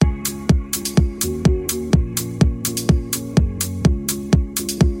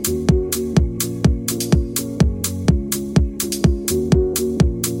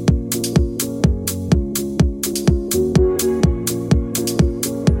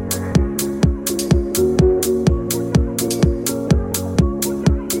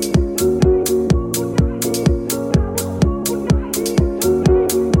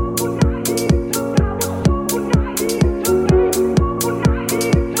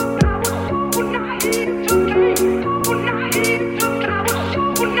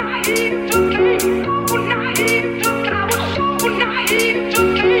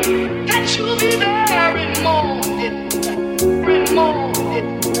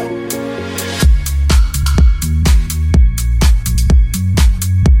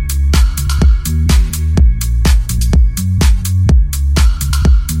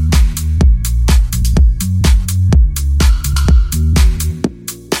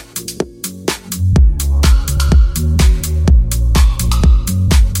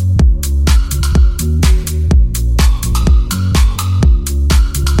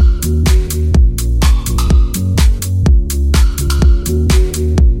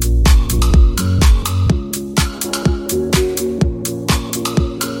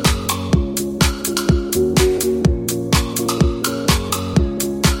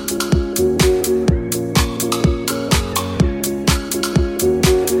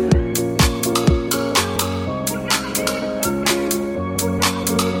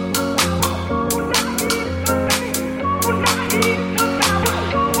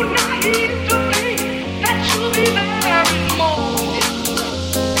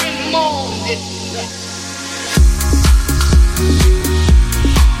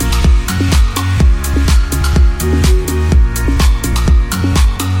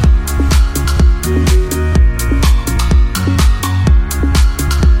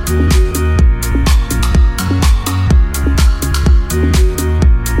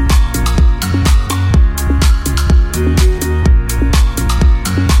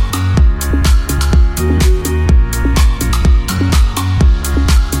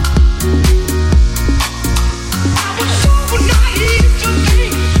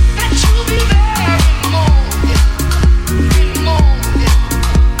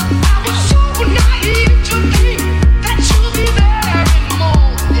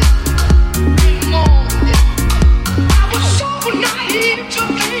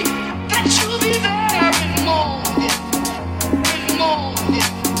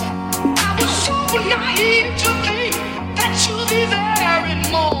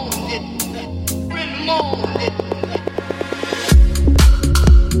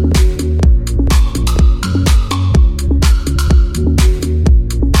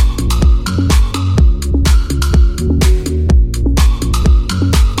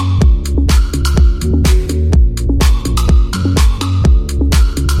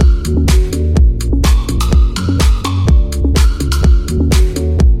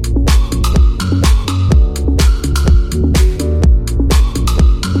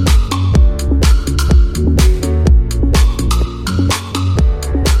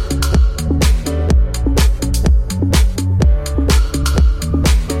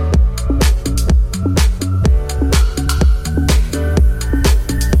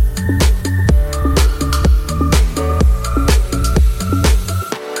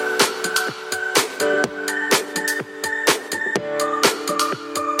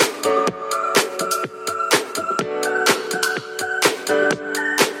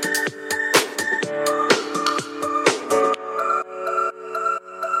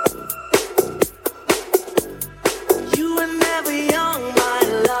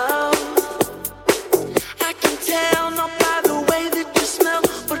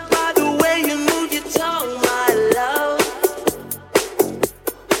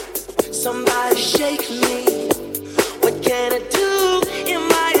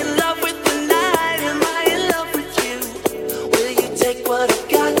what I've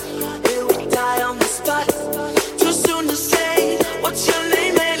got? Will we die on the spot? Too soon to say, what's your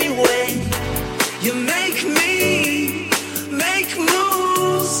name anyway? You make me make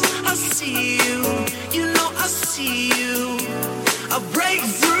moves. I see you, you know I see you. I break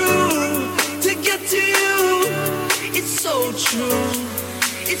through to get to you. It's so true,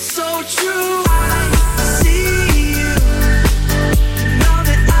 it's so true. I see you. Now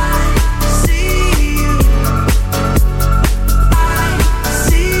that I see you, I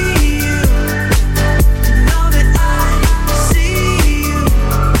see you. Now that I see you,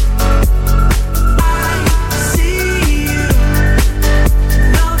 I see you.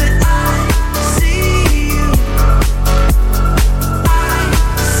 Now that I see you, I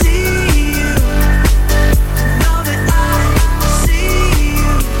see you. Now that I see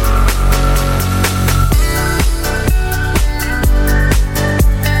you.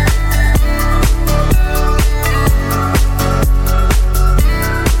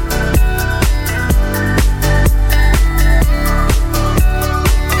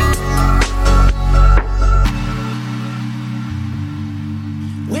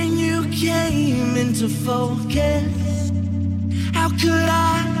 When you came into focus, how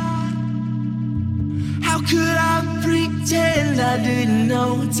could I pretend I didn't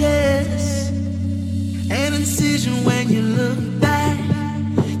notice? An incision when you look back,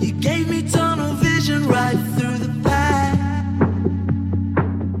 you gave me tunnel vision right through the pack.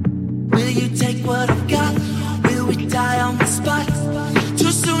 Will you take what I've got? Will we die on the spot?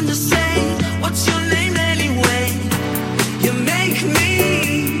 Too soon to say, what's your name anyway? You make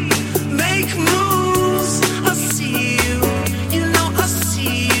me make moves. I see you, you know I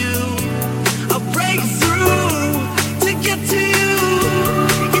see you. I break through to get to you.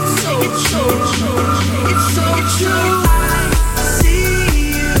 It's so true, it's so true. I see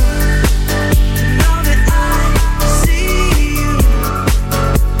you. Now that I see you,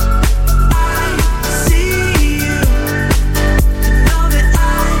 I see you. Now that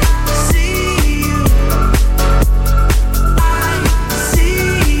I see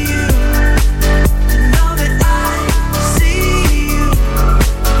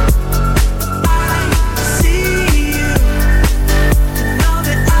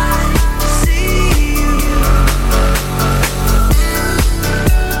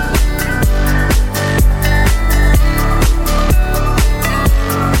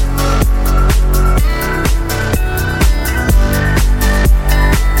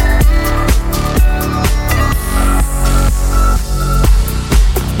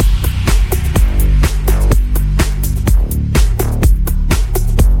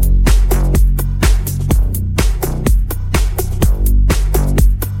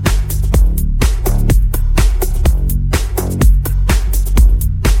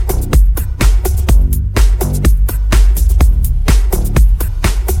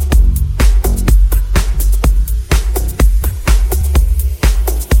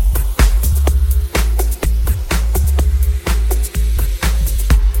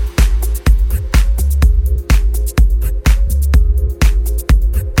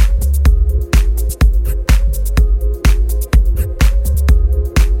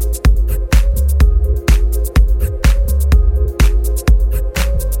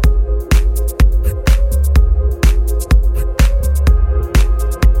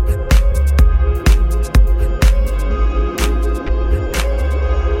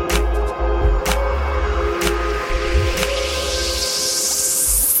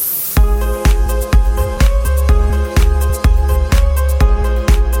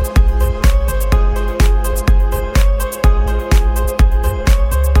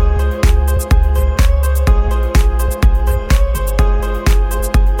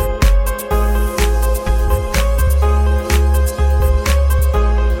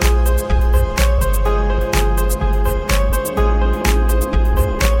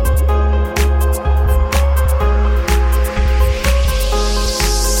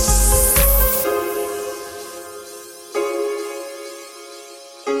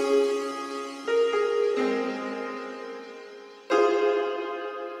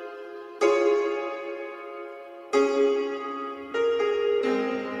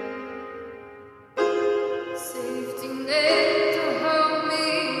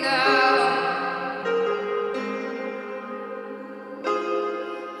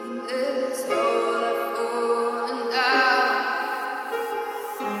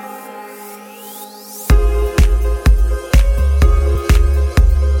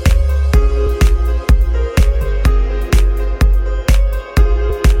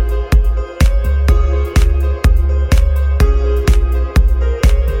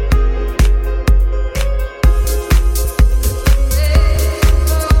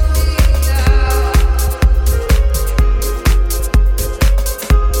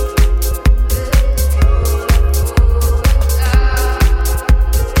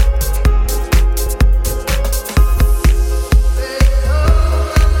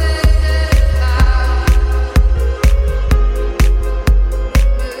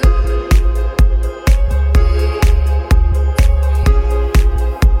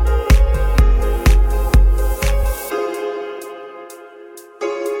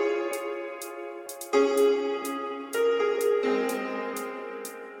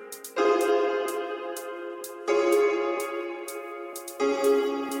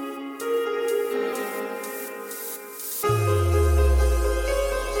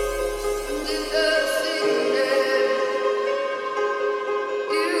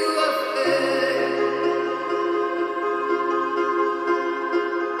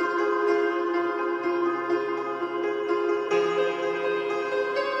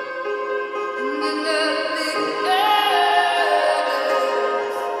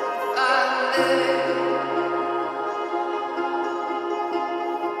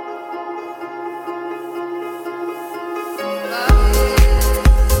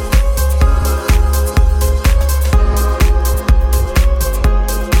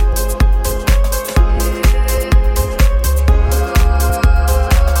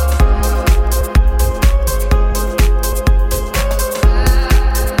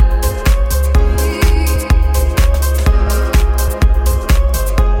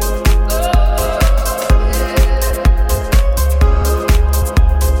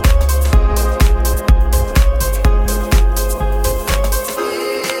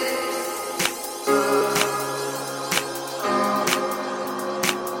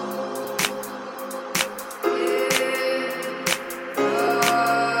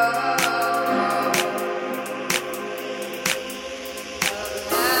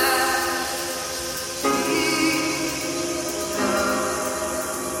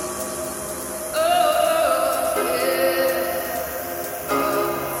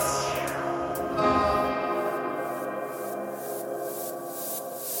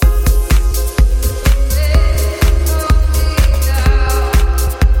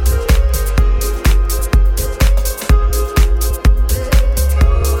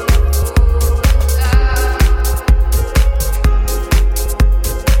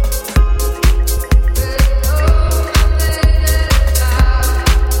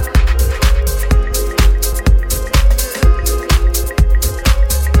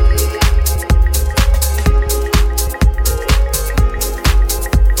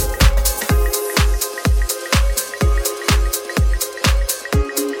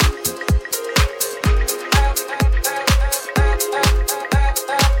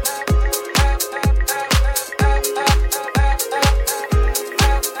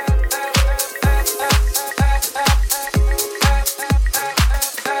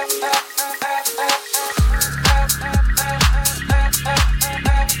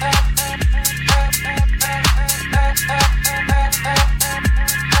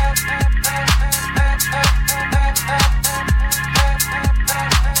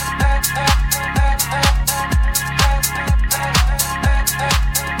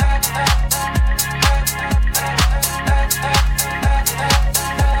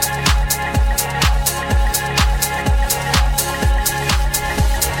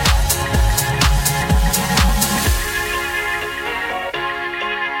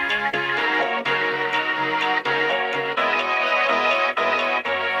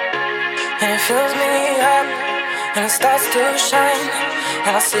and it fills me up, and it starts to shine,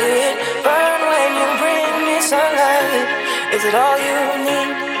 and I see it burn when you bring me sunlight. Is it all you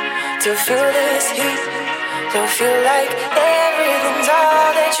need to feel this heat, to feel like everything's all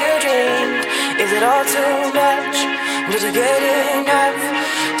that you dreamed? Is it all too much? Did you get enough?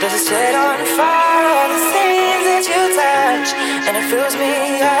 Does it set on fire all the things that you touch? And it fills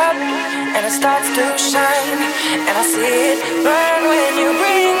me up, and it starts to shine, and I see it burn when you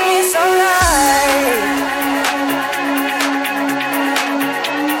bring me sunlight.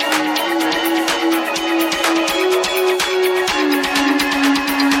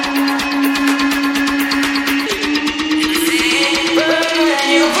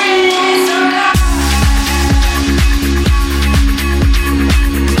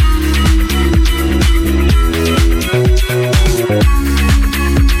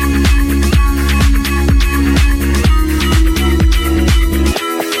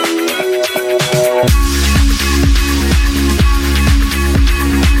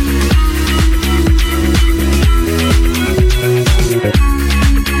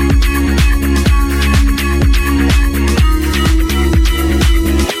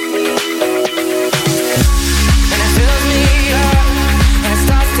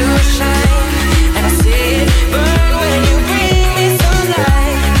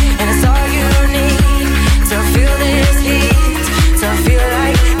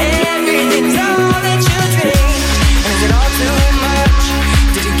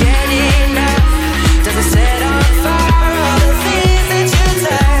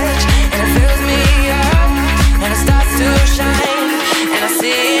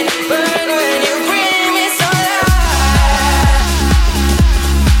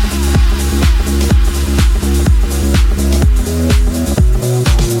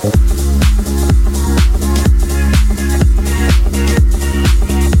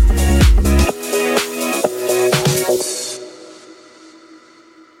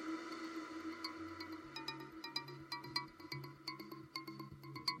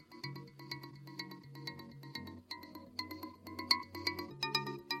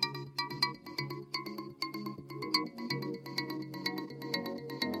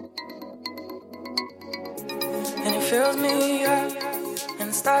 fills me up and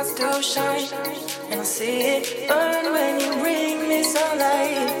it starts to shine, and I see it burn when you bring me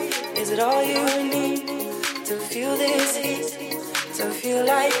sunlight. Is it all you need to feel this heat, to feel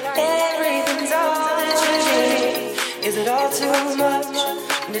like everything's all that you need? Is it all too much?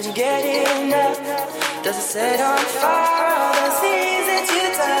 Did you get enough? Does it set on fire all the things that you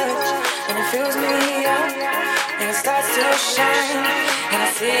touch? And it fills me up and it starts to shine, and I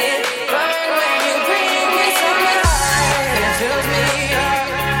see it burn when you bring me sunlight. And it fills me up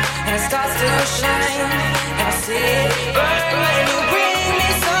and it starts to shine, and I see it burn when you bring me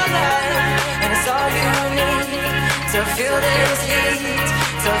sunlight. And it's all you need to feel this heat,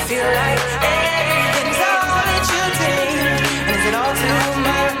 to feel like everything's all that you dream. And is it all too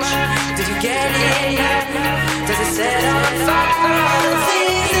much? Did you get enough? Does it set on fire all the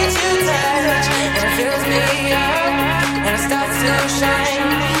things that you touch? And it fills me up and it starts to shine,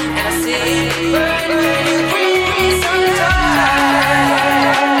 and I see it burn when you bring me sunlight.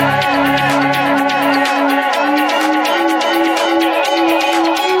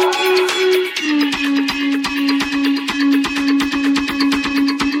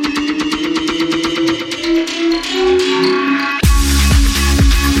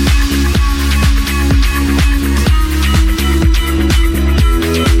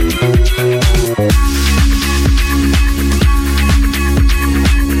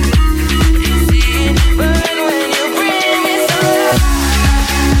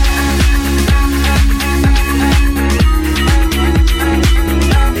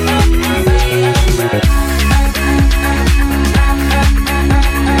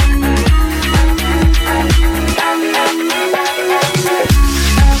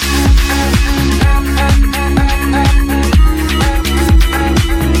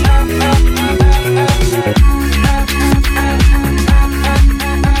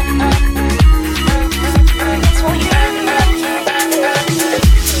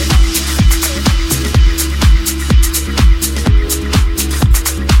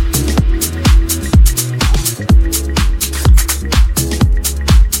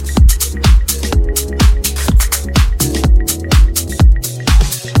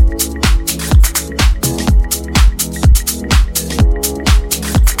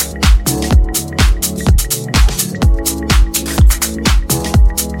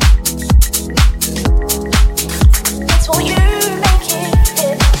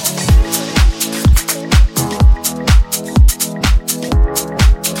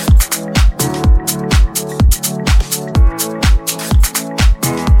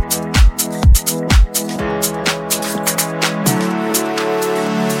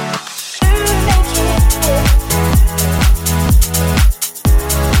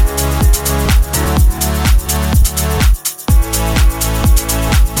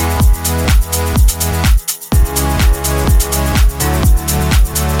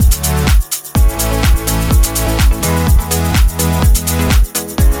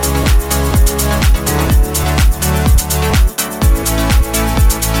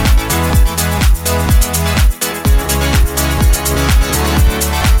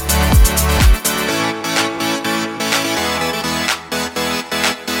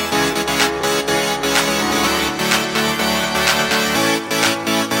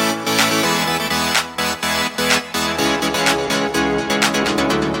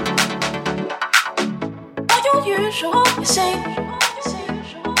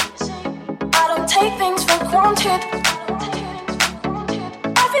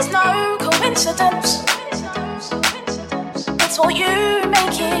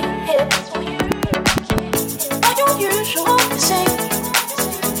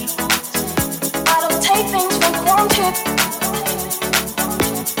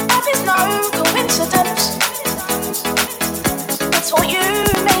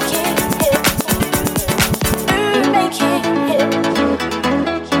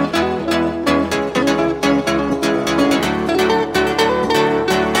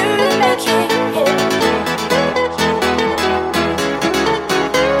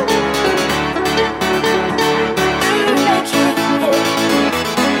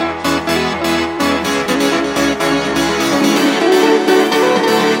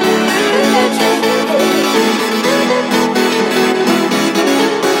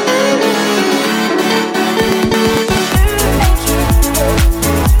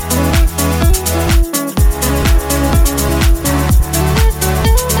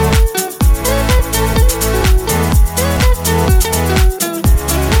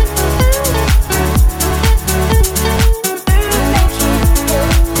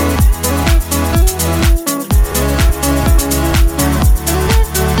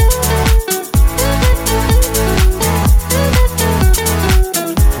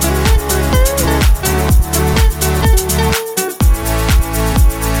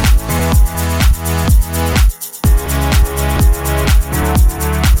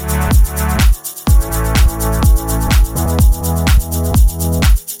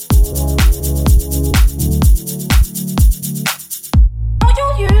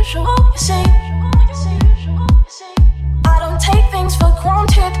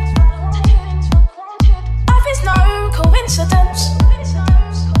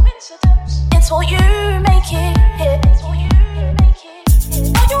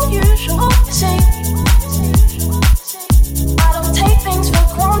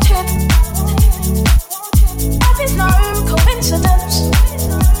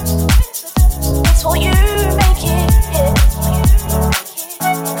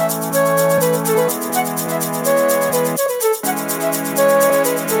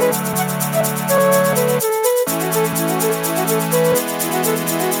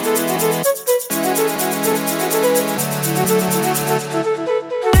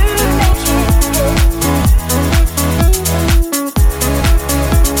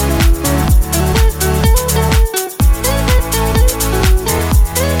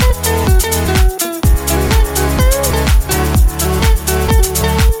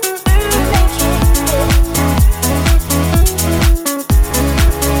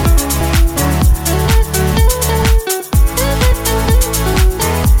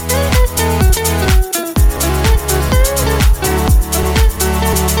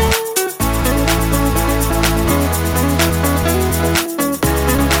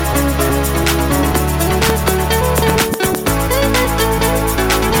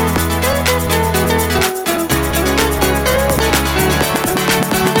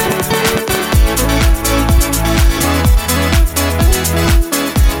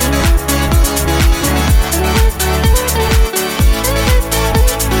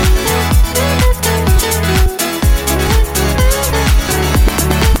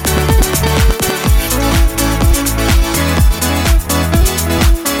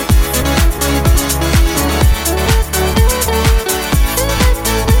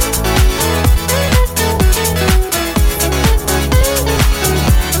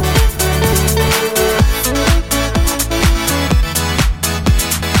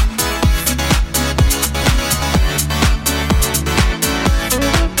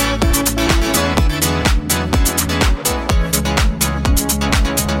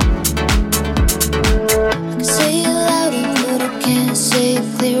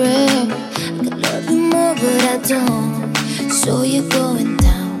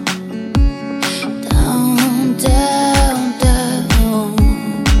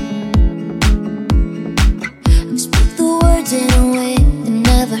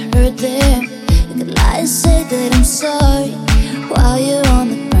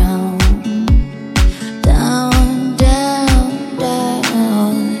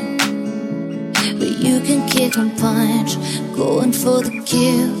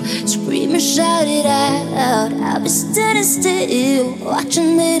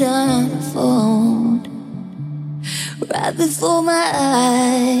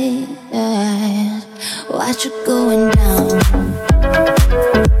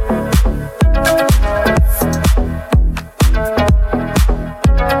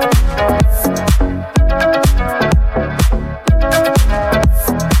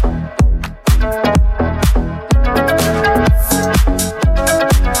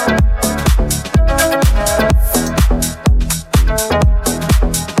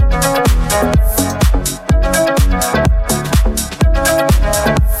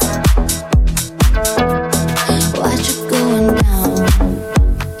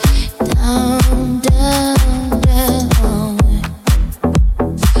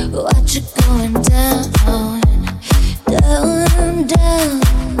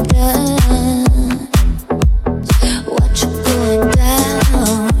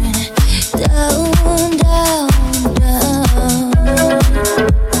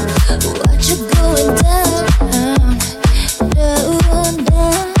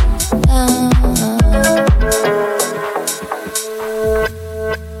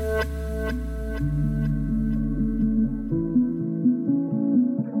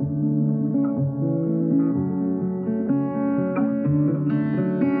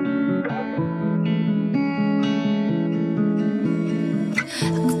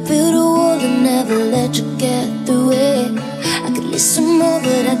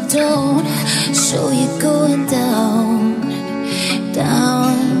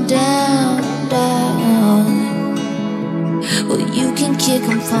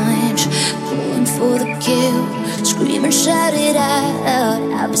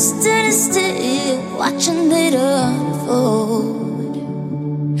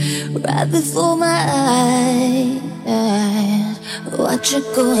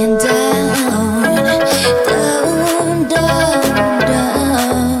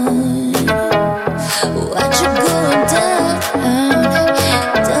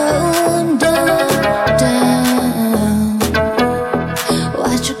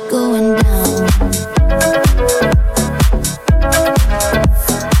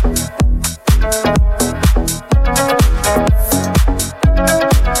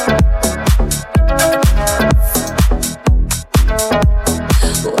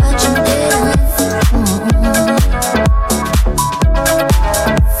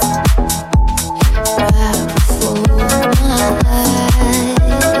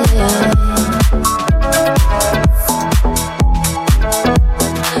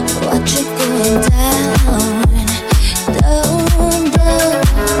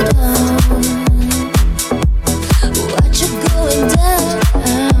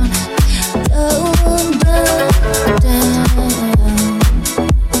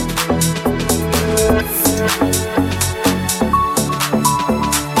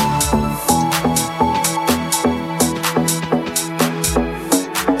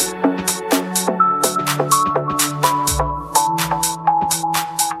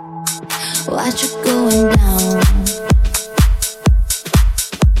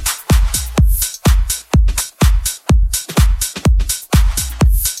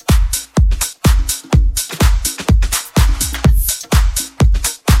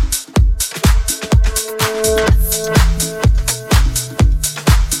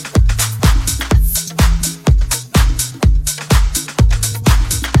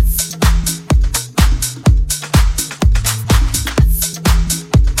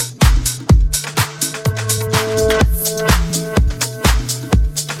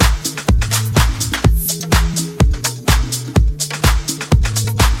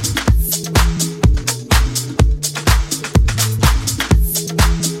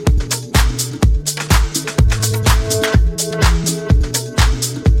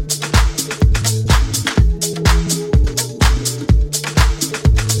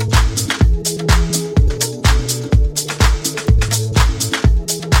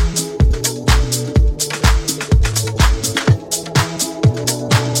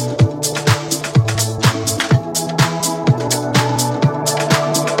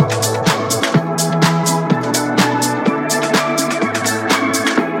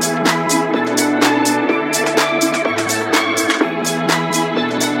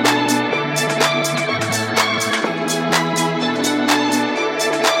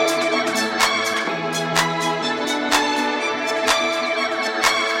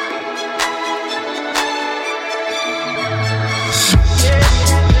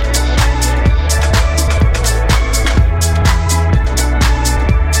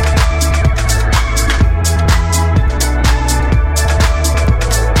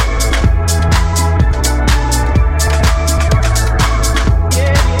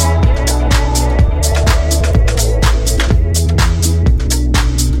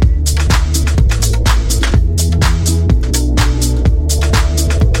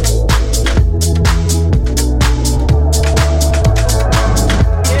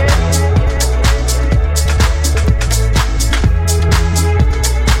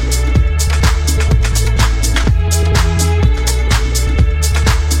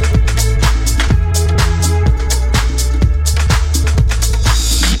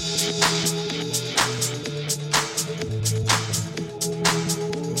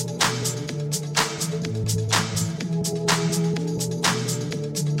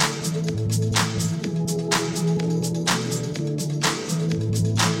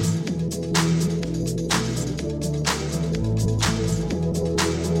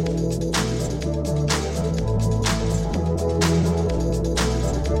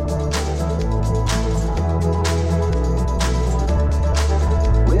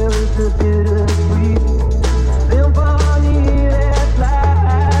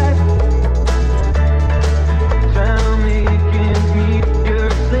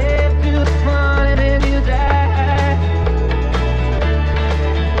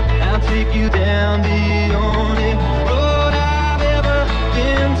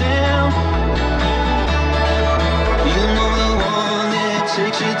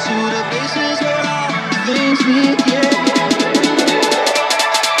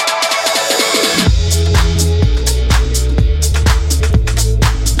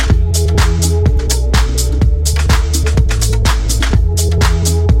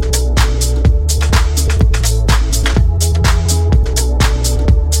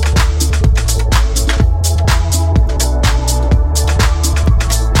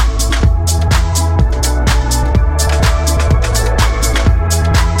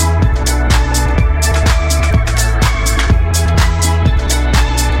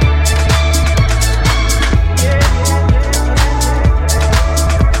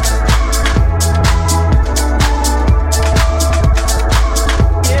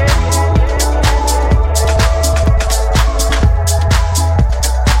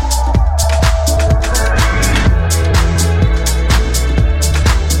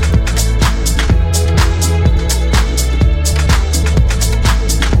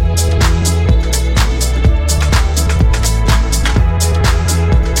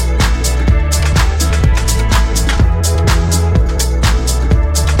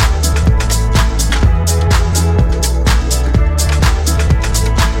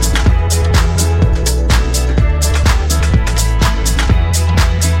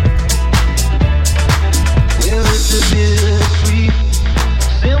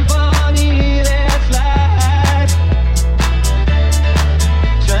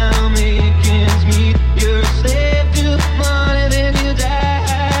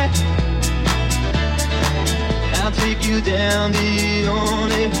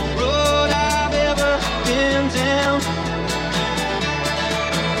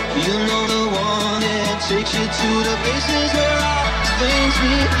 to the places where all things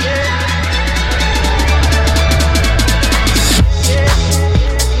meet. Yeah.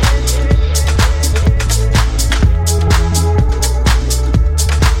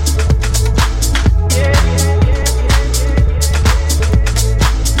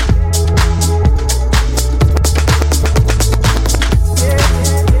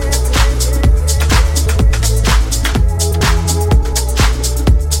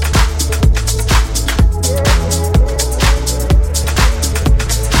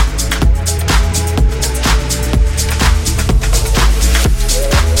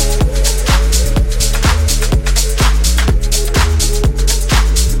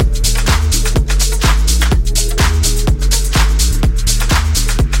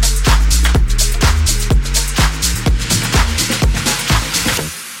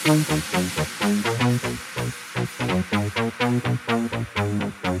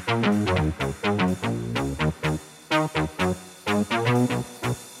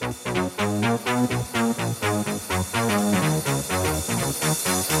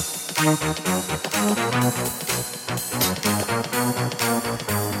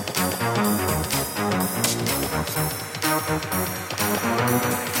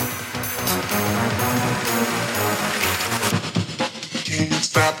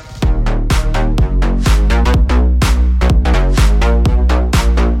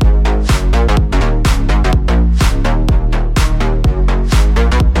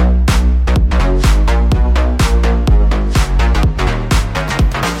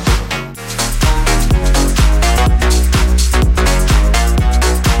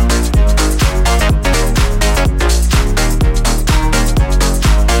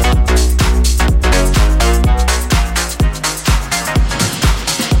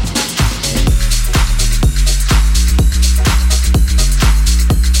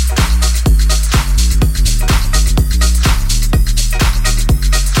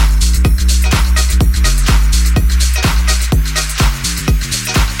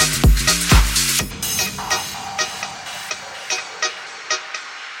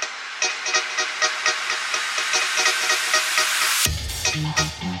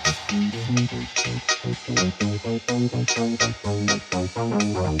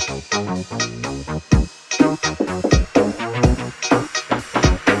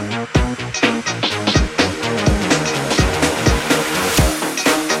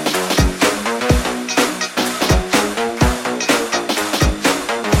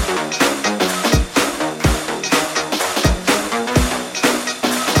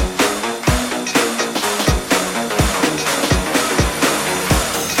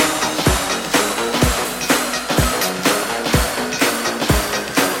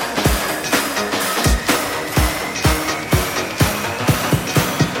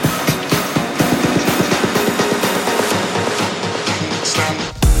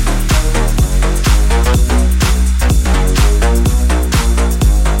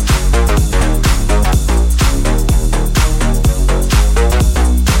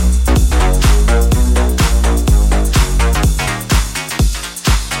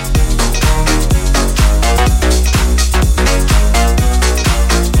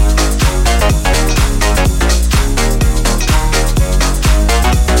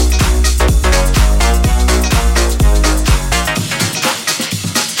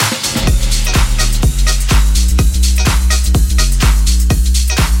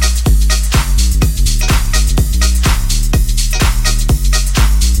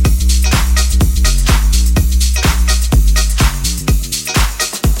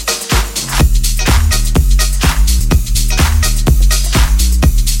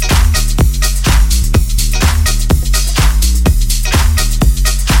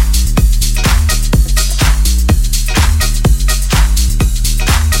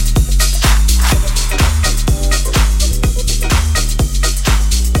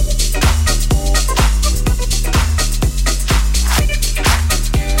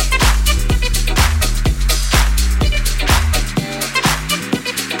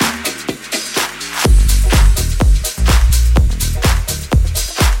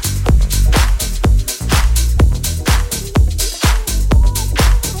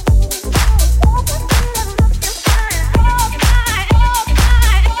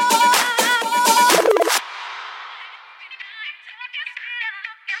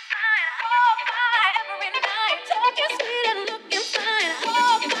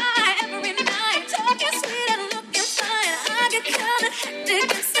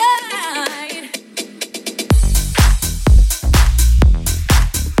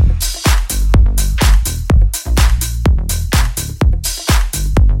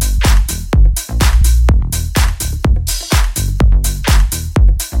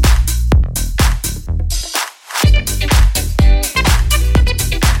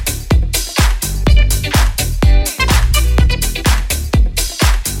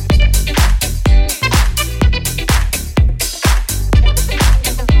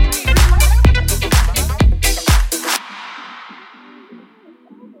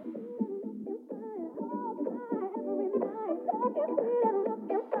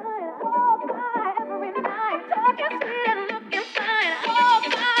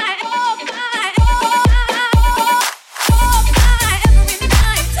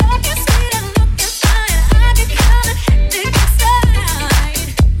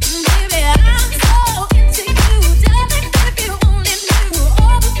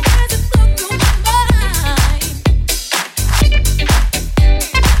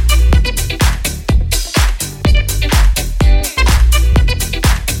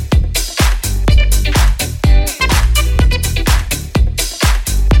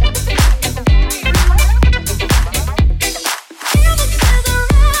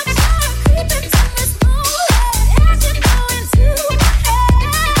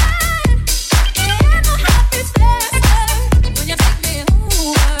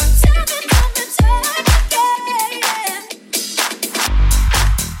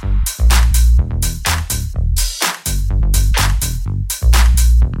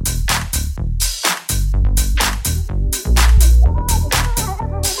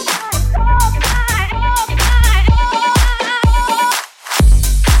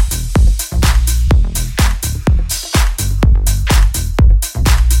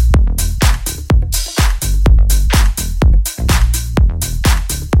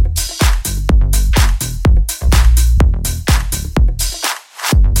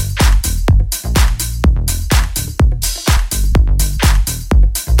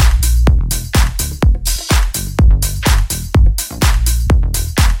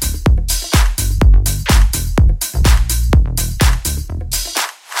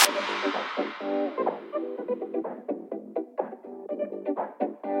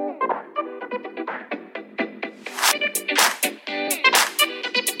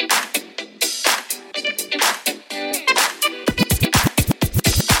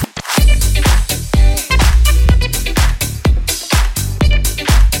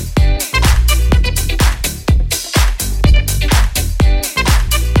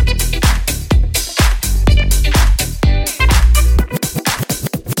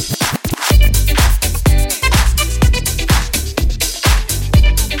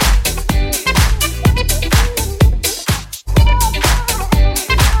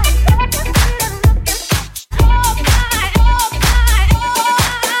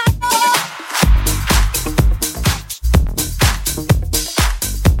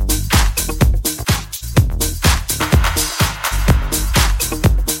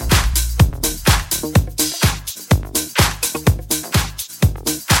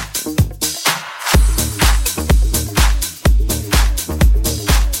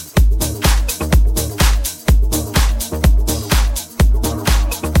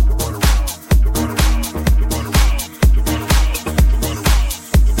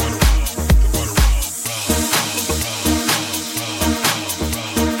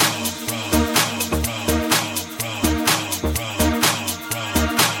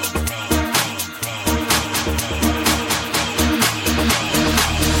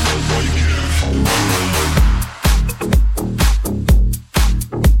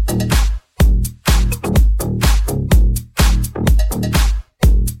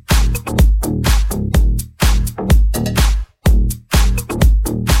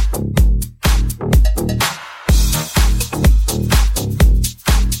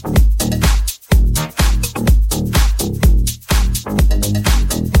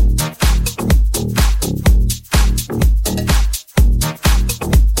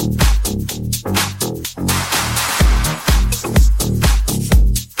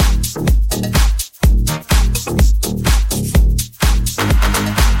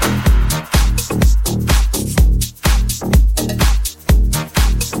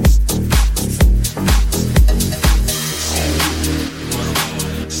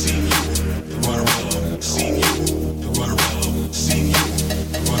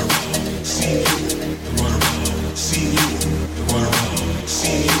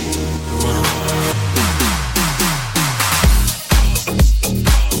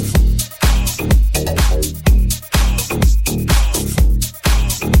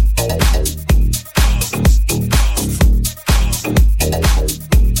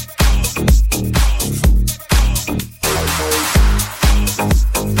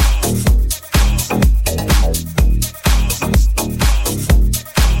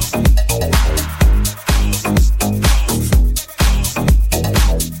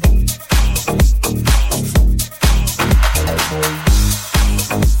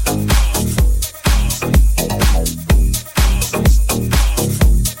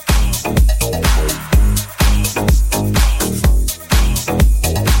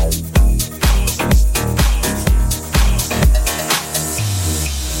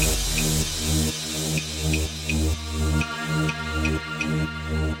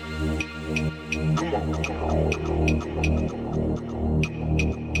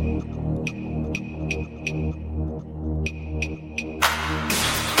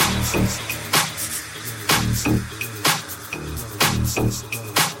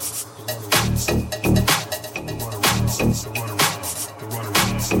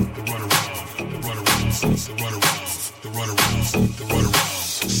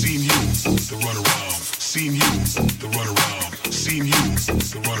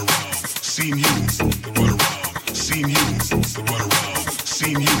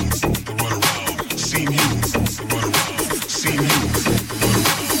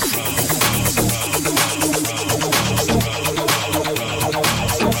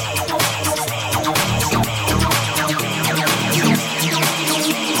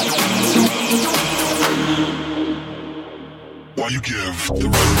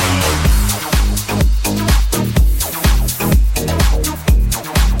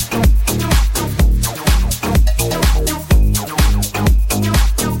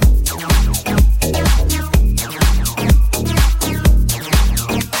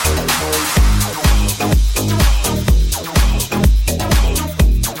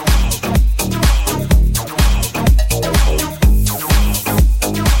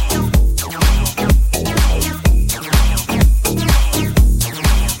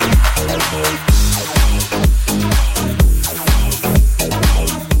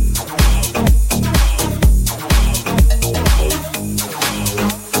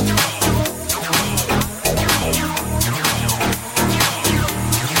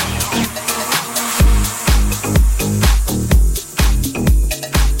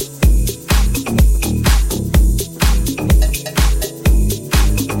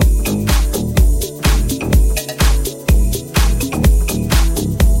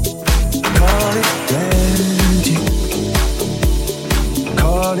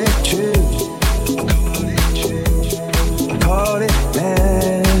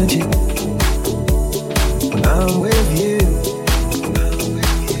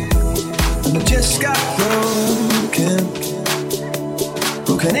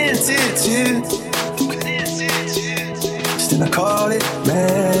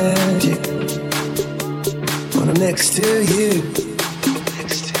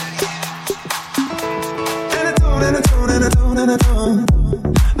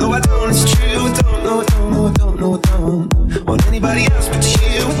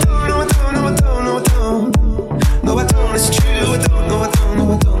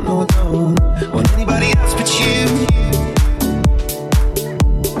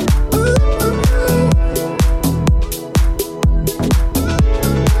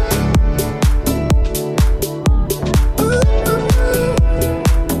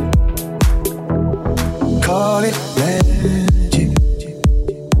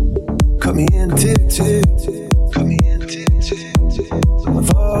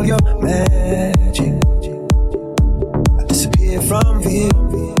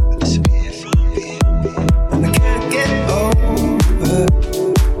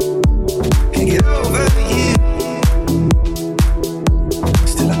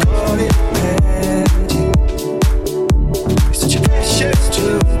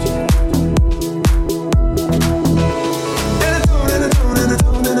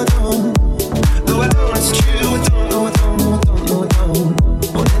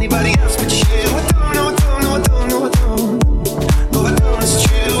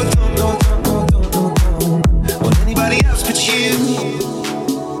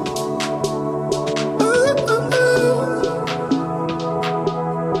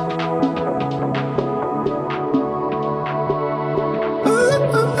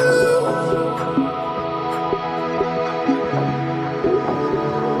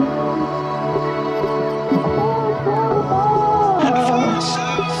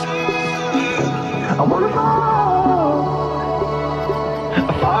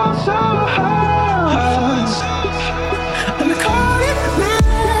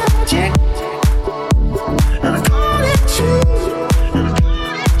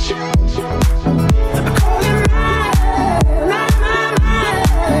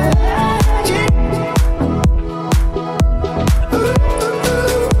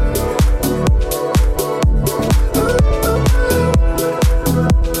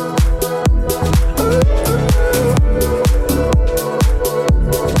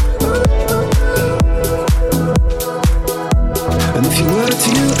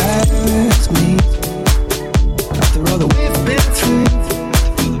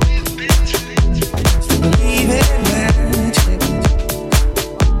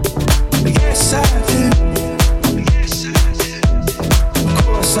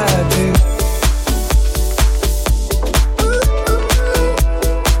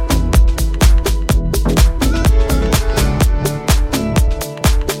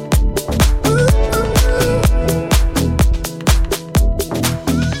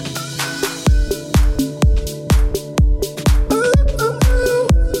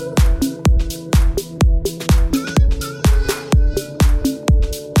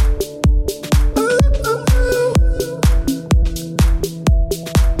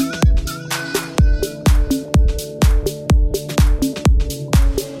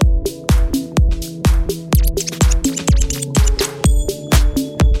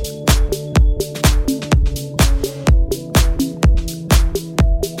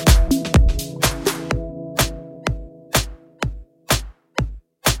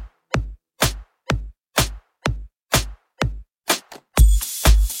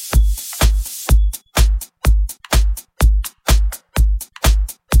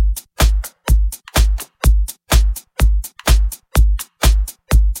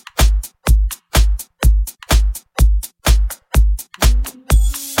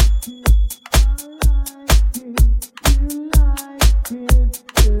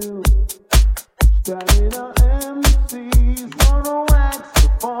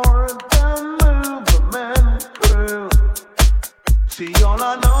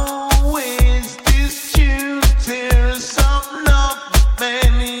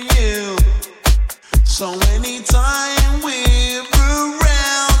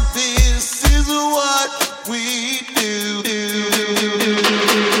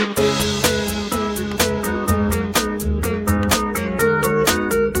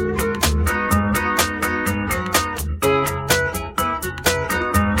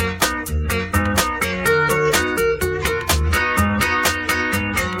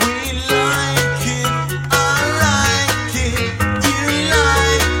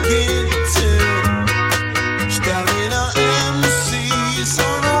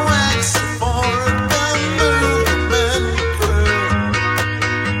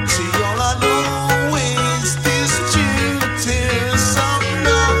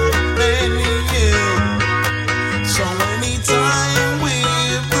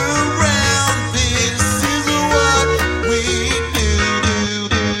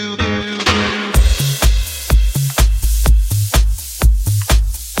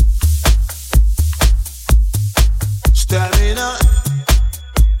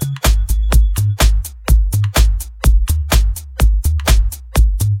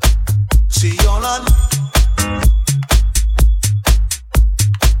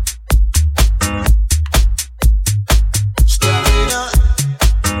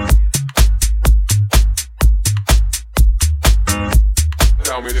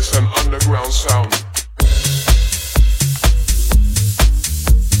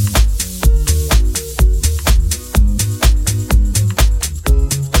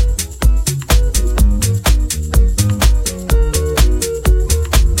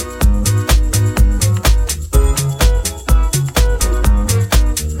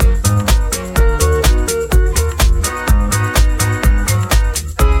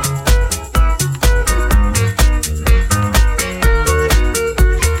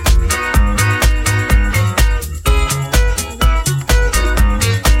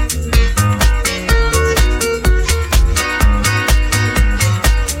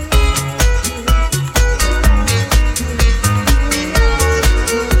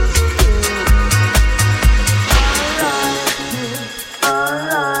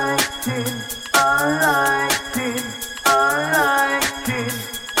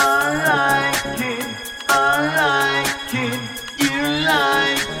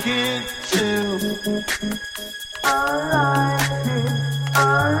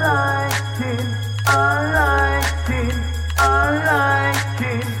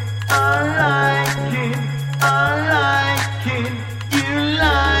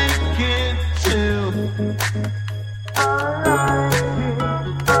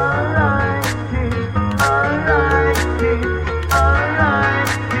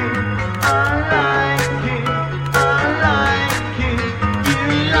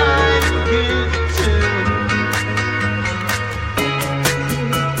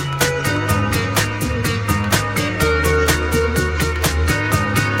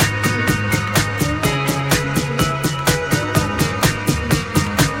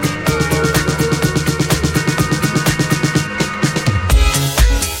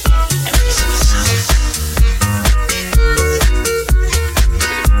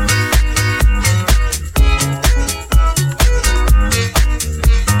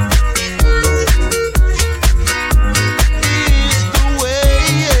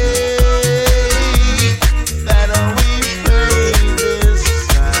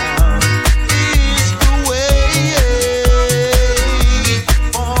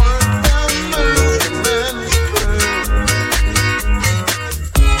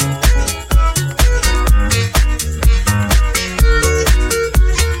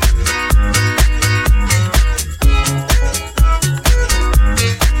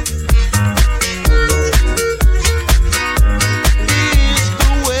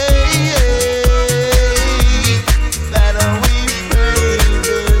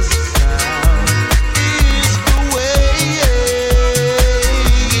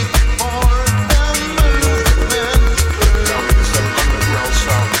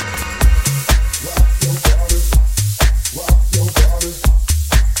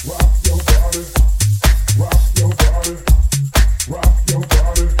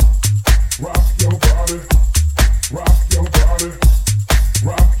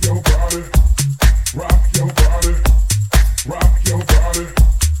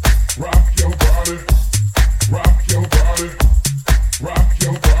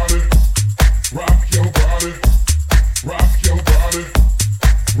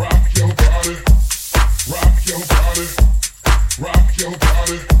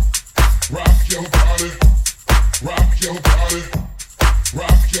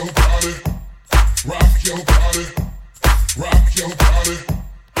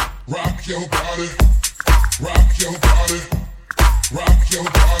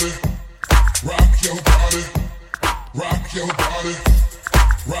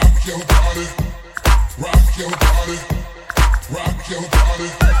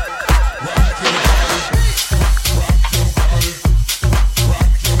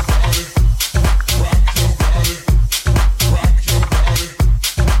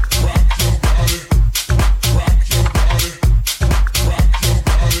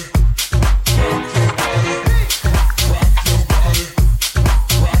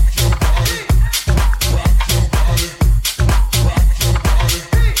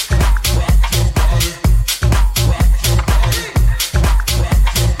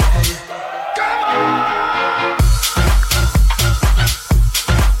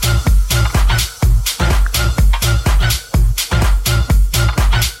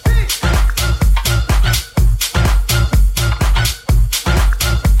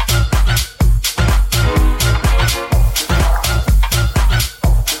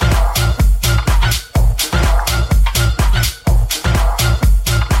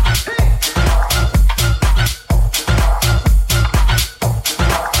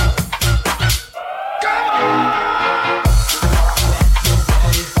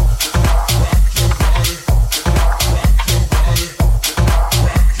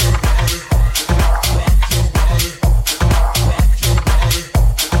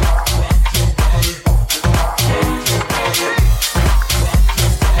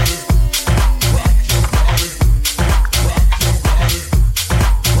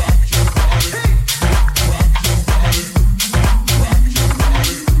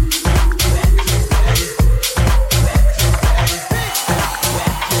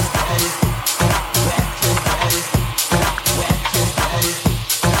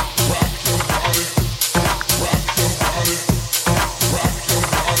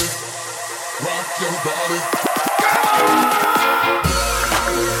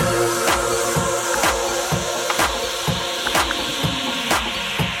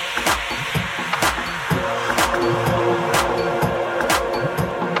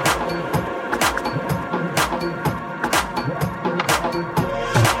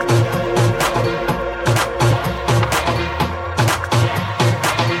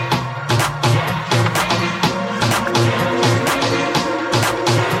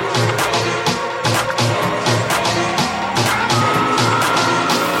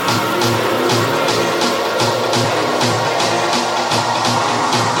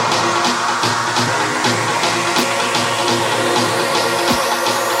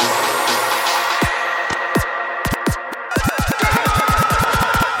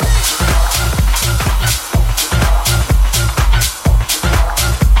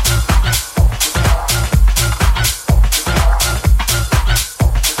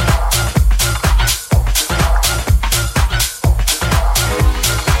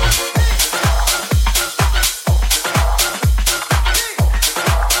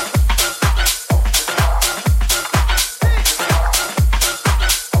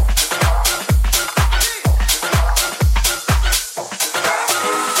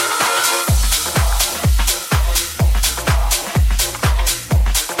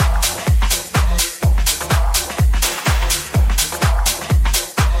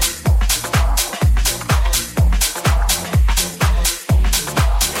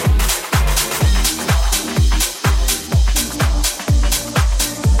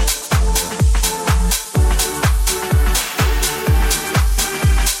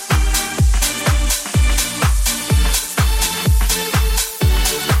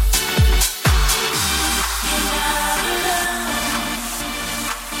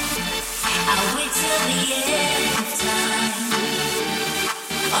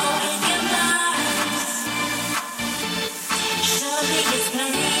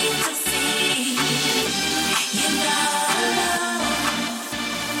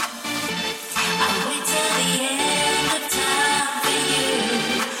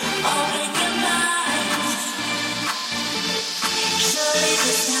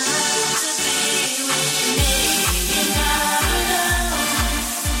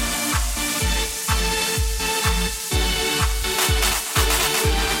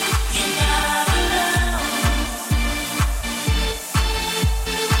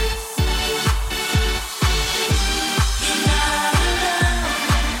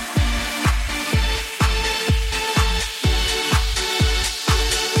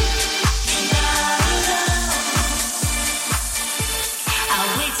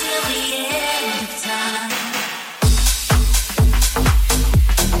 I'll wait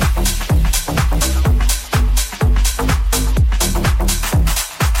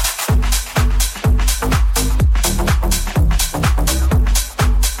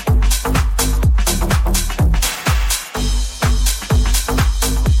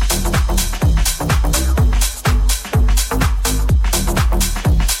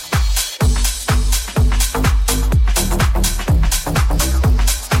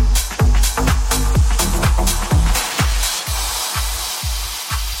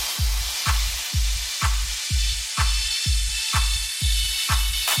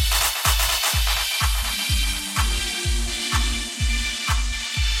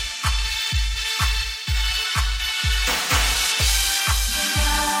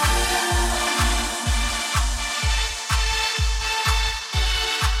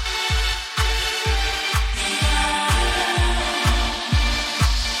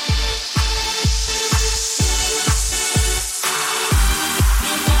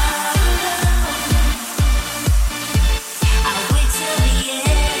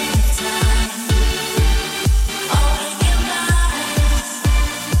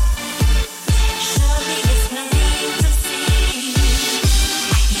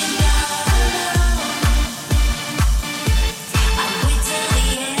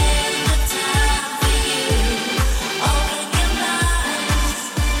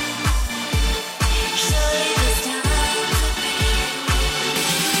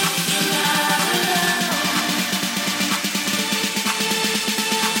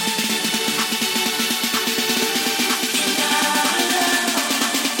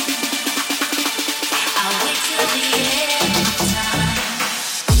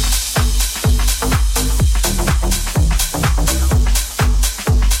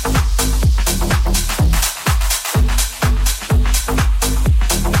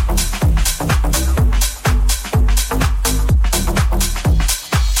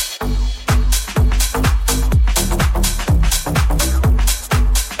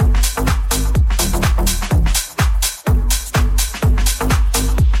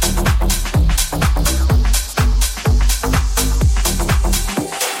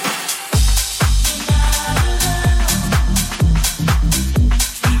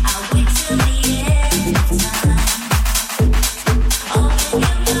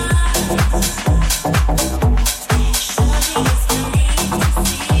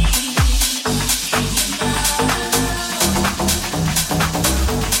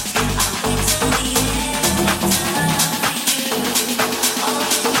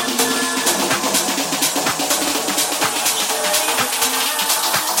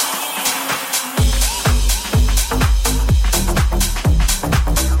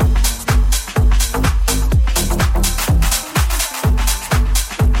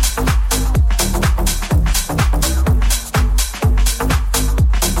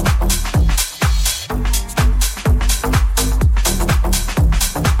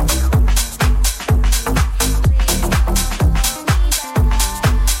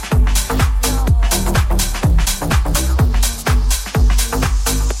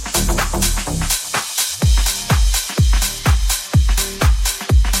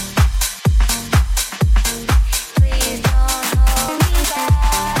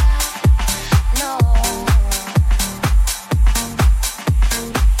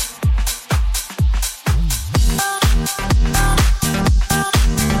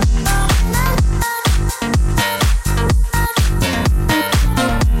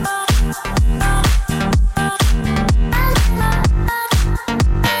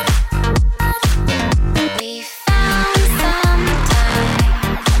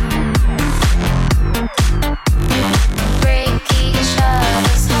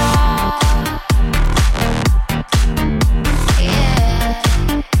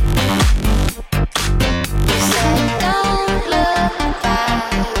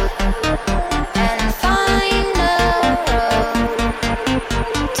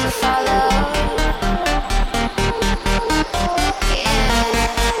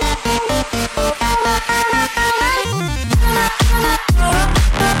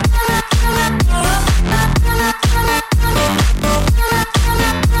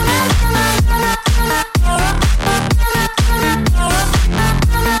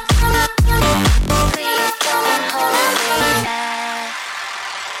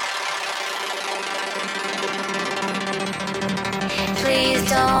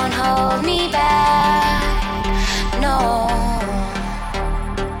don't hold me back, no.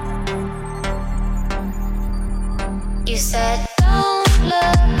 You said don't look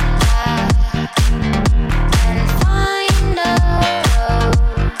back and find a road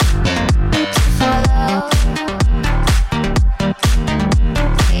to follow.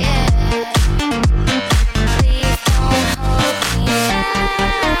 Yeah, please don't hold me back.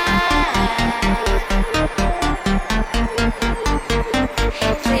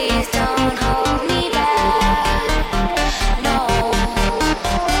 Please don't hold me back, no.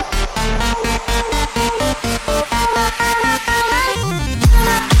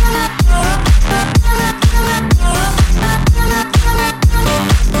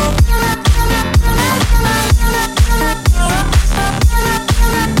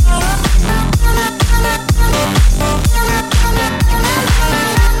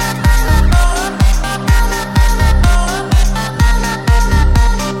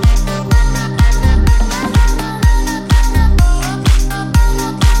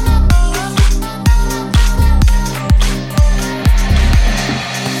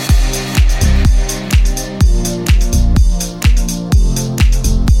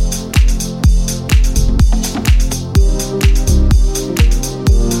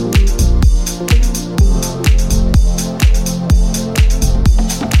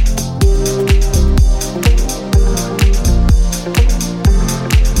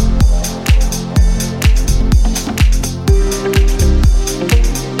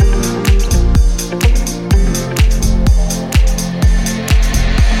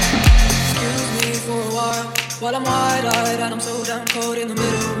 While I'm wide-eyed and I'm so damn cold in the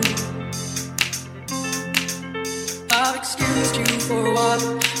middle, I've excused you for a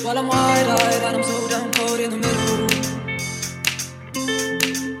while. While I'm wide-eyed and I'm so damn cold in the middle,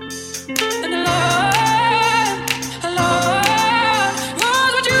 and alone,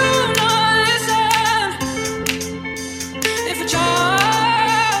 Rose, would you not listen? If a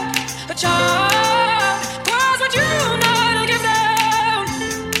child, Rose, would you not give them?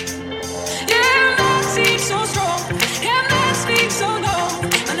 Yeah, that seems so strong, yeah, that speaks so long.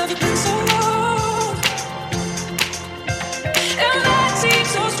 I've never been so low. And that seems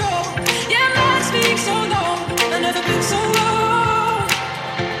so strong, yeah, that speaks so long. I've never been so low.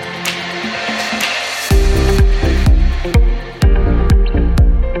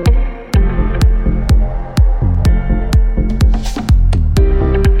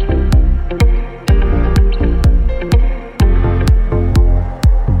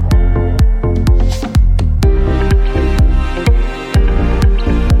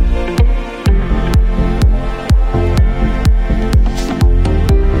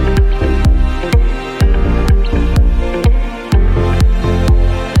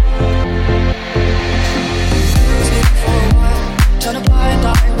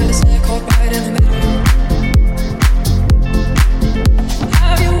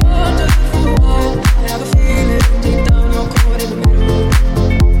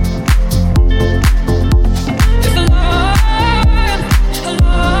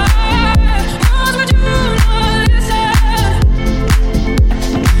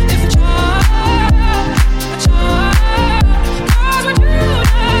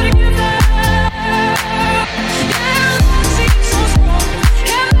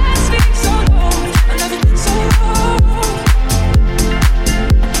 So long.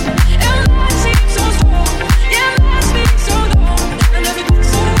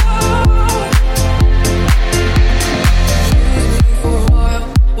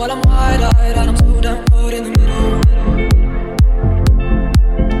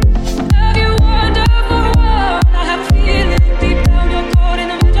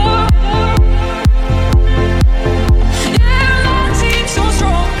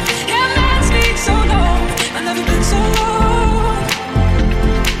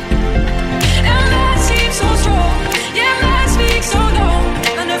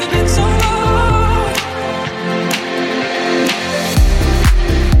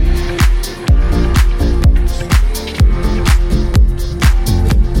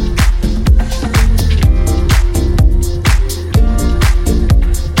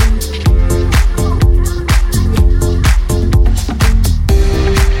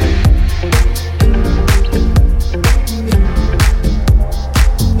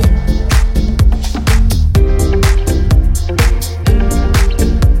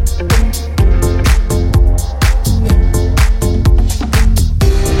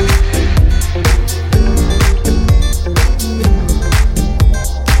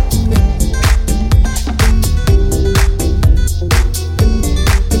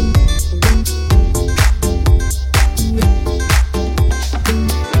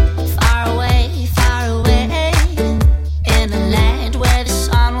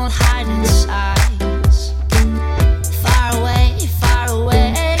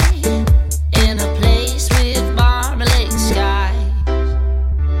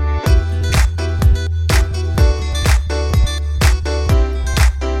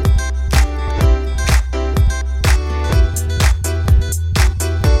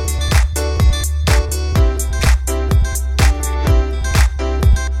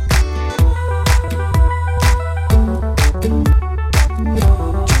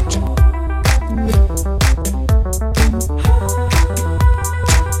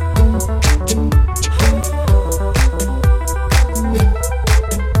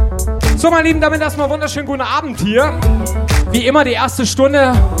 So, meine Lieben, damit erstmal wunderschönen guten Abend hier. Wie immer die erste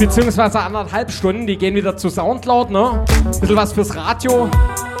Stunde, beziehungsweise 1,5 Stunden, die gehen wieder zu Soundcloud, ne? Bisschen was fürs Radio,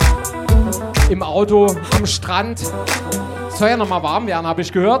 im Auto, am Strand. Soll ja nochmal warm werden, habe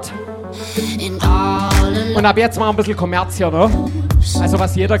ich gehört. Und ab jetzt mal ein bisschen Kommerz hier, ne? Also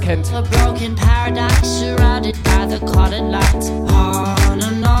was jeder kennt.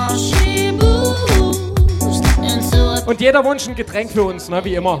 Und jeder wünscht ein Getränk für uns, ne?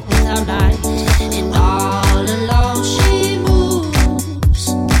 Wie immer.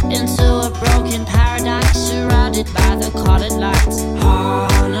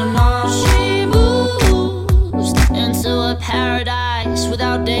 Paradise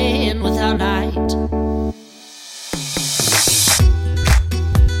without day and without night.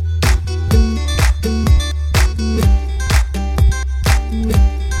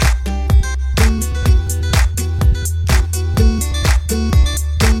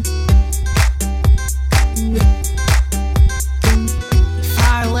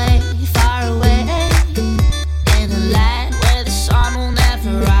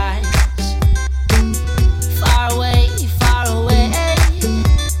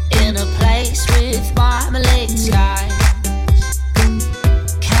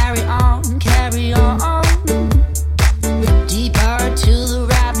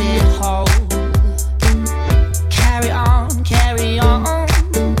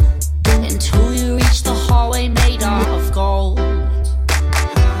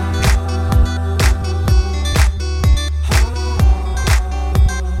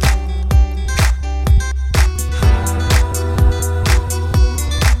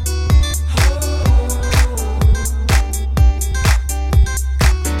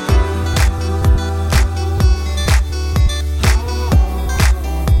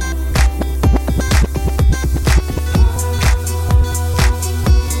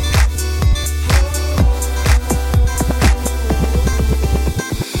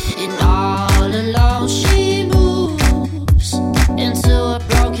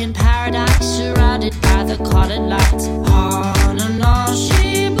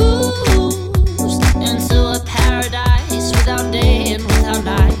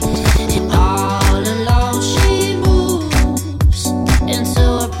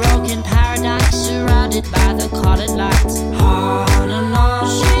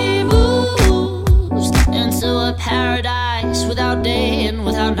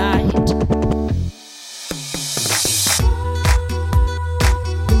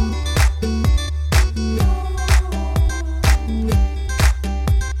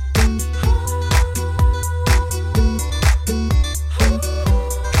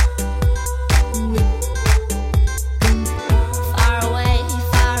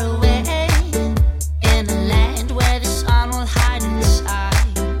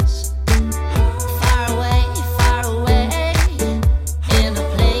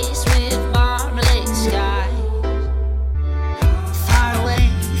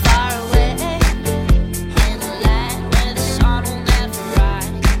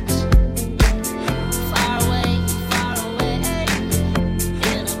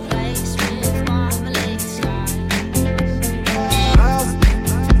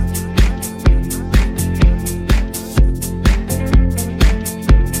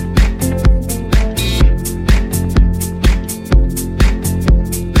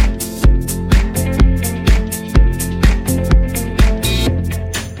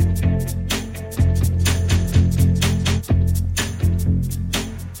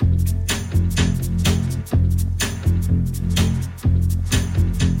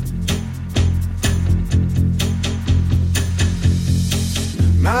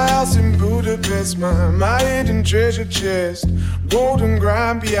 My hidden treasure chest, golden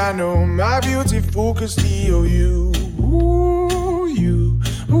grand piano, my beautiful Castillo. You,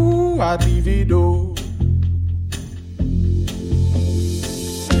 I'd leave it all.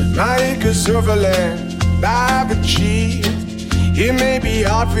 My acres of land I've achieved. It may be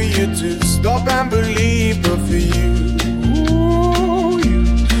hard for you to stop and believe, but for you,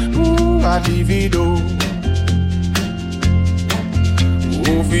 I'd leave it all.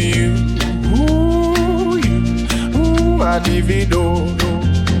 Oh, for you. I'd leave it all.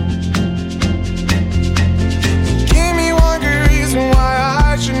 Give me one good reason why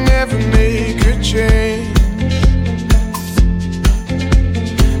I should never make a change.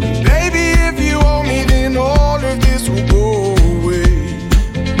 Baby, if you owe me, then all of this will go away.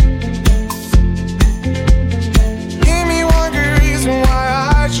 Give me one good reason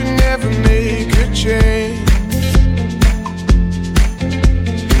why I should never make a change.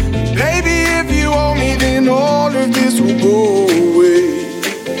 Baby, if you owe me, then all of this will go away.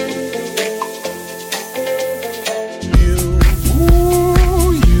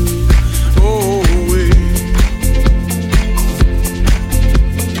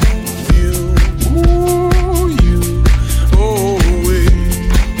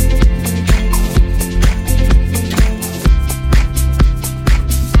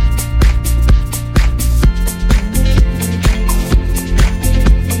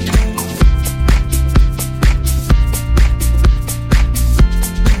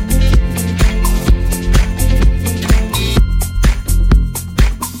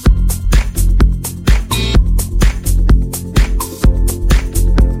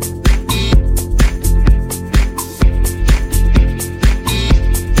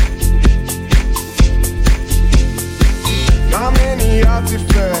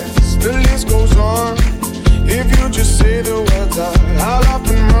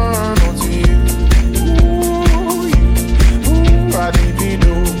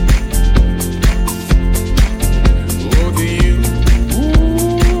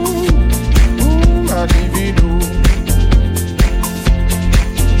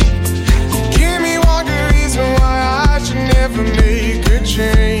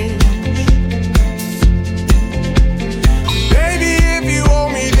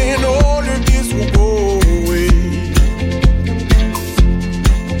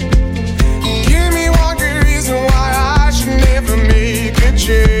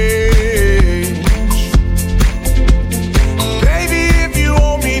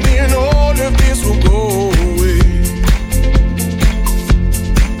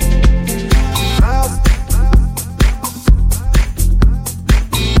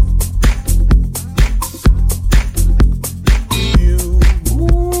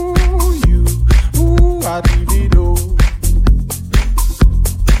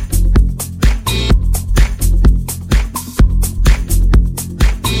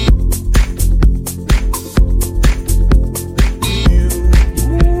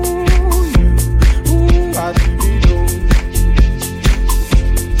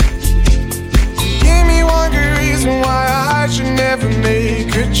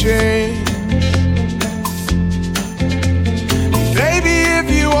 change. Baby, if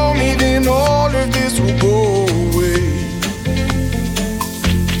you owe me, then all of this will go away.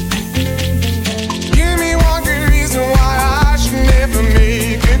 Give me one good reason why I should never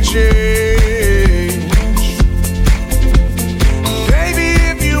make a change. Baby,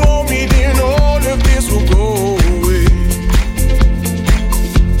 if you owe me, then all of this will go away.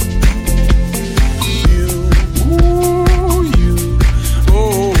 You, ooh, you,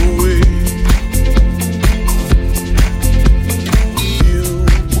 oh, away. You,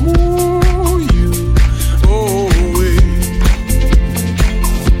 ooh, you, oh, away.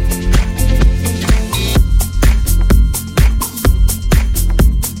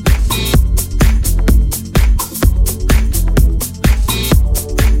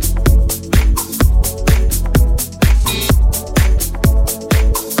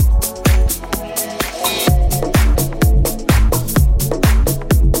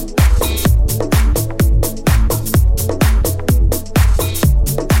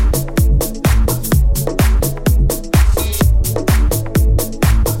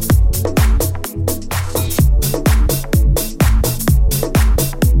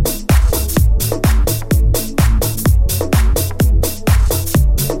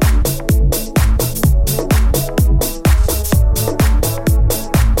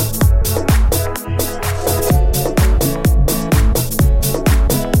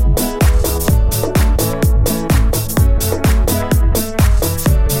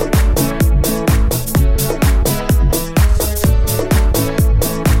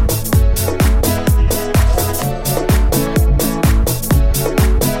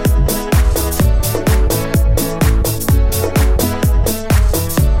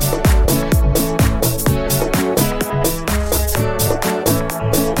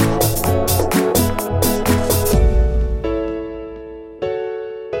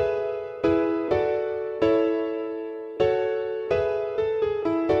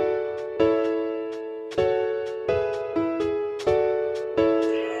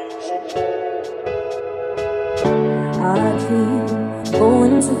 I keep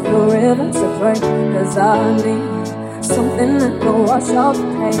going to the river to pray, 'cause I need something that can wash out the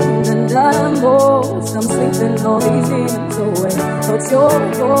pain. And I'm lost, I'm sleeping all these demons away. But your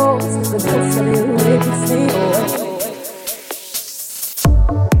ghost, the ghost of you, it keeps me away.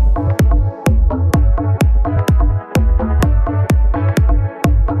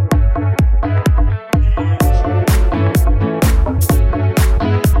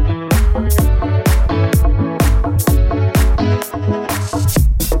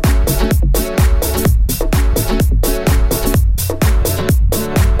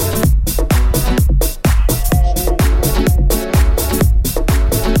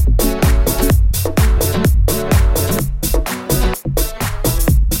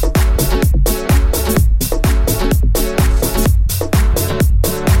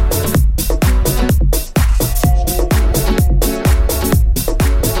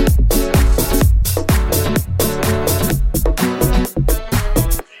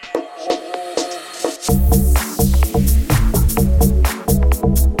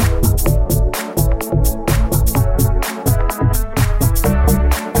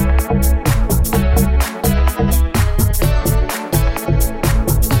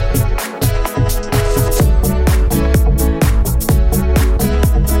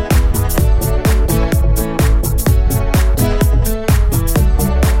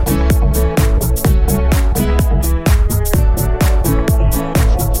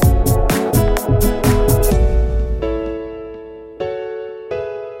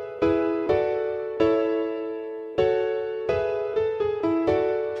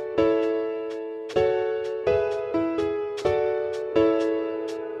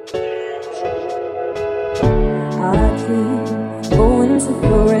 Going to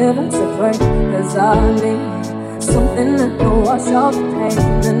the river to pray, 'cause I need something that can wash out the pain.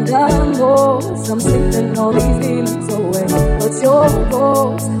 And I'm lost, I'm sleeping all these demons away. But your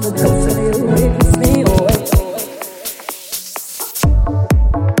ghost, the ghost of you, it keeps me away.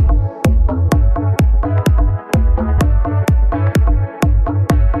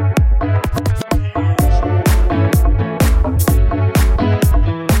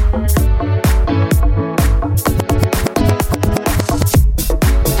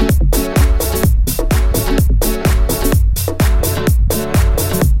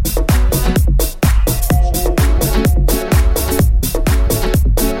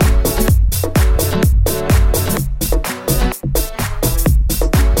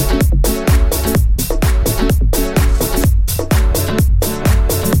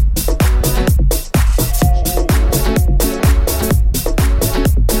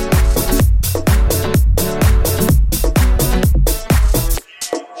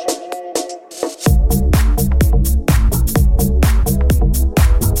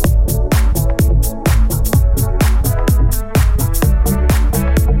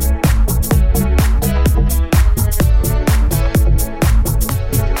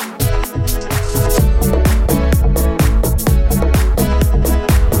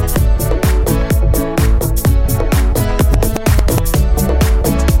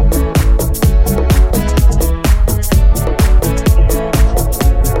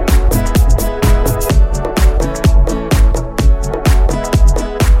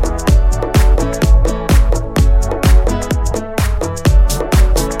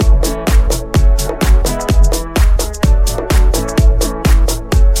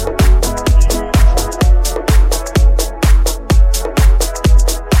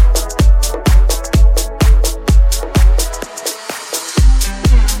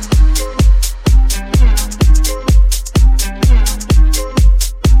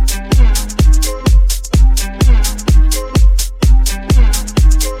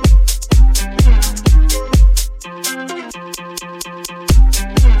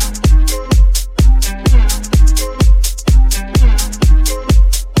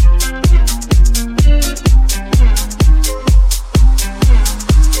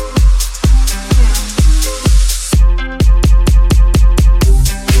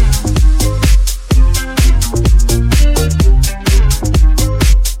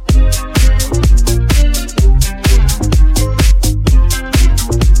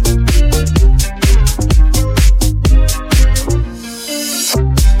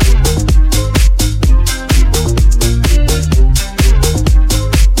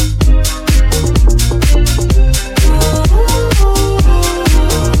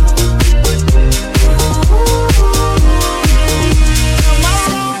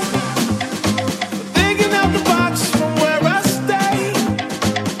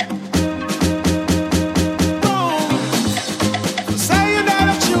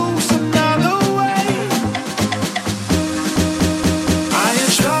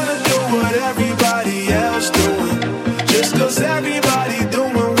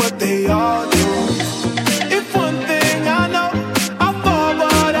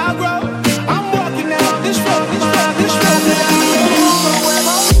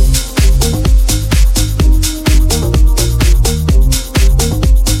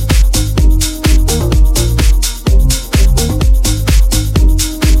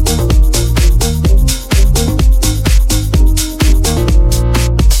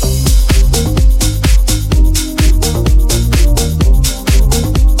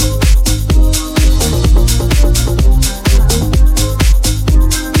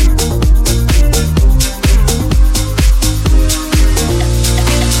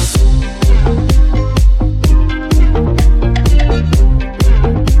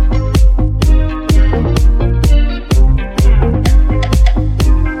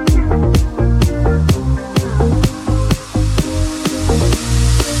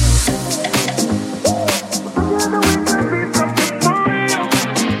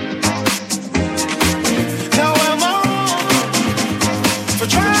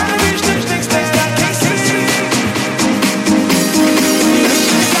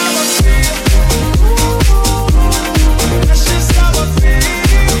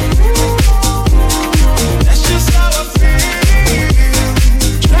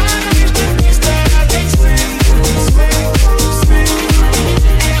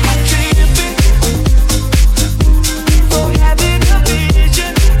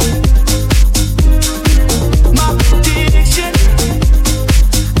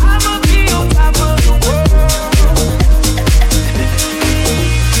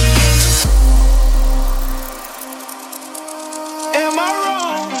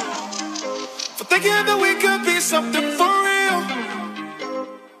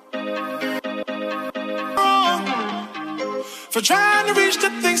 for trying to reach the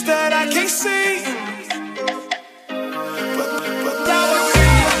things that I can't see. But now I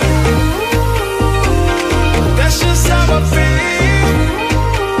feel. That's just how I feel.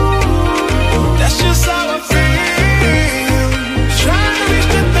 That's just how I feel. Trying to reach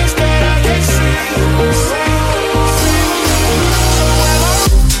the things that I can't see.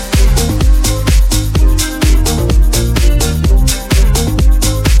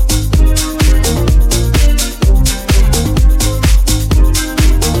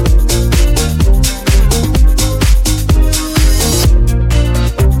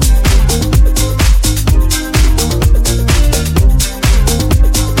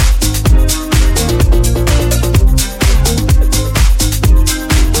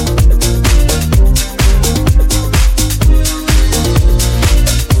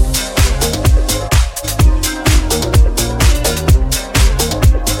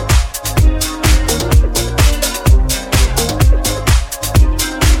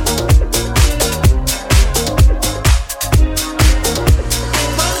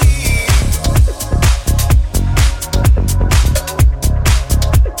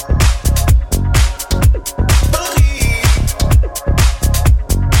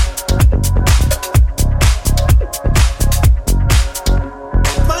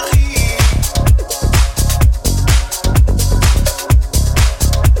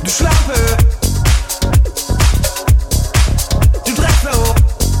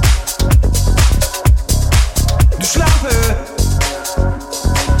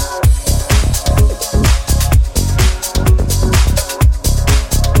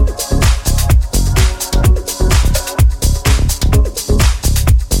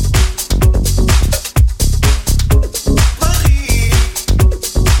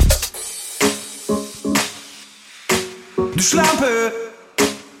 Du Schlampe,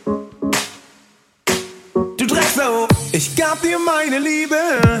 du Drecksau. Ich gab dir meine Liebe,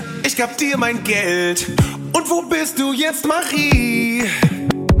 ich gab dir mein Geld. Und wo bist du jetzt, Marie?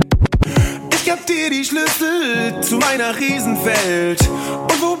 Ich gab dir die Schlüssel zu meiner Riesenwelt.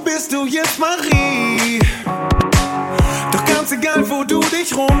 Und wo bist du jetzt, Marie? Doch ganz egal, wo du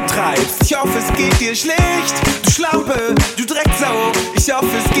dich rumtreibst, ich hoffe, es geht dir schlecht. Du Schlampe, du Drecksau, ich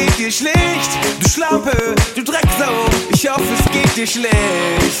hoffe, es geht dir schlecht. Du Schlampe, du Drecksau, ich hoffe, es geht dir schlecht.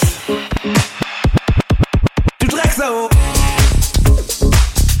 Du Drecksau,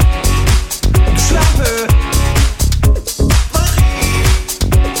 du Schlampe, Marie,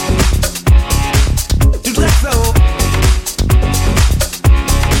 du Drecksau,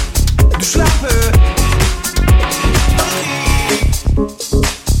 du Schlampe,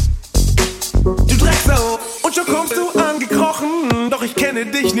 du Drecksau. Und schon kommst du angekrochen, doch ich kenne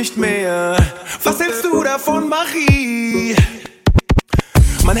dich nicht mehr. Was hältst du davon, Marie?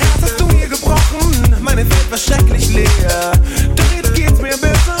 Mein Herz hast du mir gebrochen, meine Welt war schrecklich leer. Doch jetzt geht's mir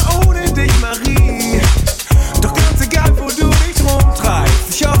besser ohne dich, Marie. Doch ganz egal, wo du dich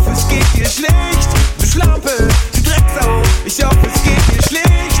rumtreibst, ich hoffe, es geht dir schlecht. Du Schlampe, du Drecksau, ich hoffe, es geht dir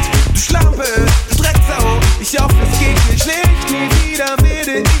schlecht. Du Schlampe, du Drecksau, ich hoffe, es geht dir schlecht. Nie wieder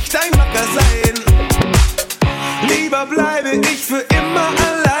werde ich dein Macker sein. Lieber bleibe ich für immer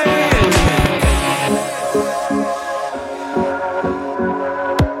allein.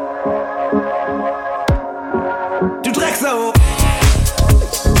 Du Drecksau,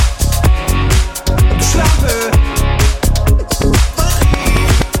 du Schlampe, Marie,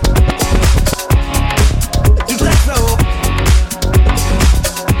 du Drecksau,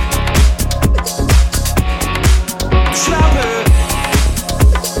 du Schlampe,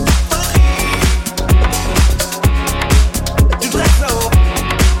 Marie, du Drecksau.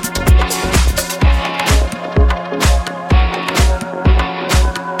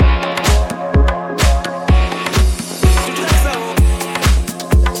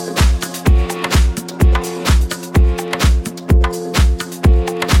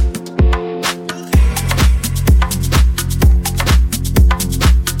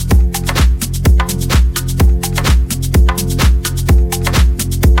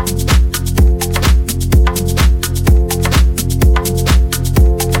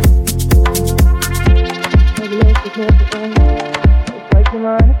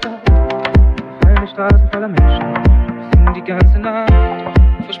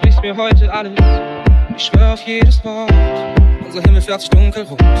 Heute alles, ich schwör auf jedes Wort. Unser Himmel fährt sich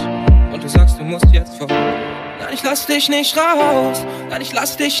dunkelrot und du sagst, du musst jetzt fort. Nein, ich lass dich nicht raus, nein, ich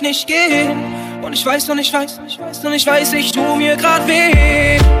lass dich nicht gehen. Und ich weiß, ich tu mir grad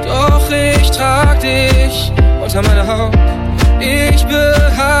weh. Doch ich trag dich unter meiner Haut, ich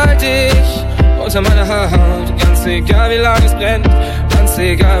behalte dich unter meiner Haut. Ganz egal, wie lange es brennt, ganz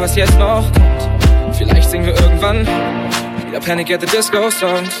egal, was jetzt noch kommt. Vielleicht singen wir irgendwann wieder Panic at the Disco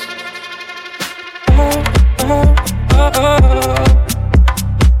Songs.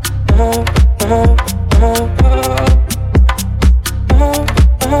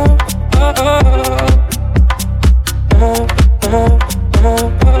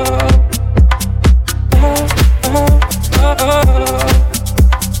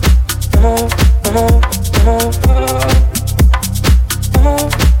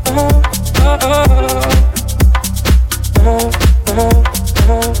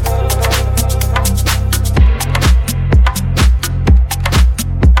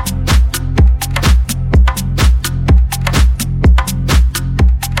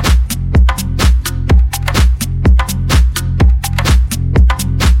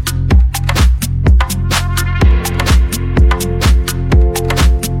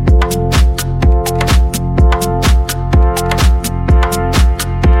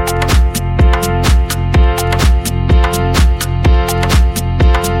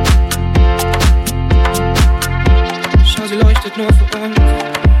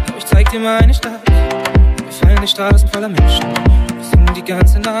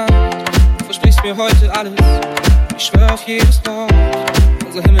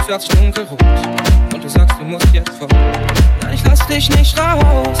 Und du sagst, du musst jetzt fort. Nein, ich lass dich nicht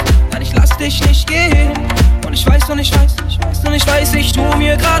raus. Nein, ich lass dich nicht gehen. Und ich weiß, ich tu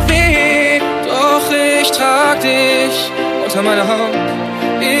mir grad weh. Doch ich trag dich unter meiner Haut.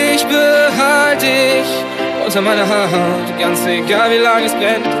 Ich behalte dich unter meiner Haut. Ganz egal, wie lange es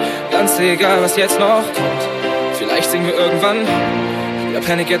brennt. Ganz egal, was jetzt noch kommt. Vielleicht singen wir irgendwann wieder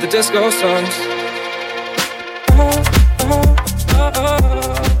Panic at the Disco Songs.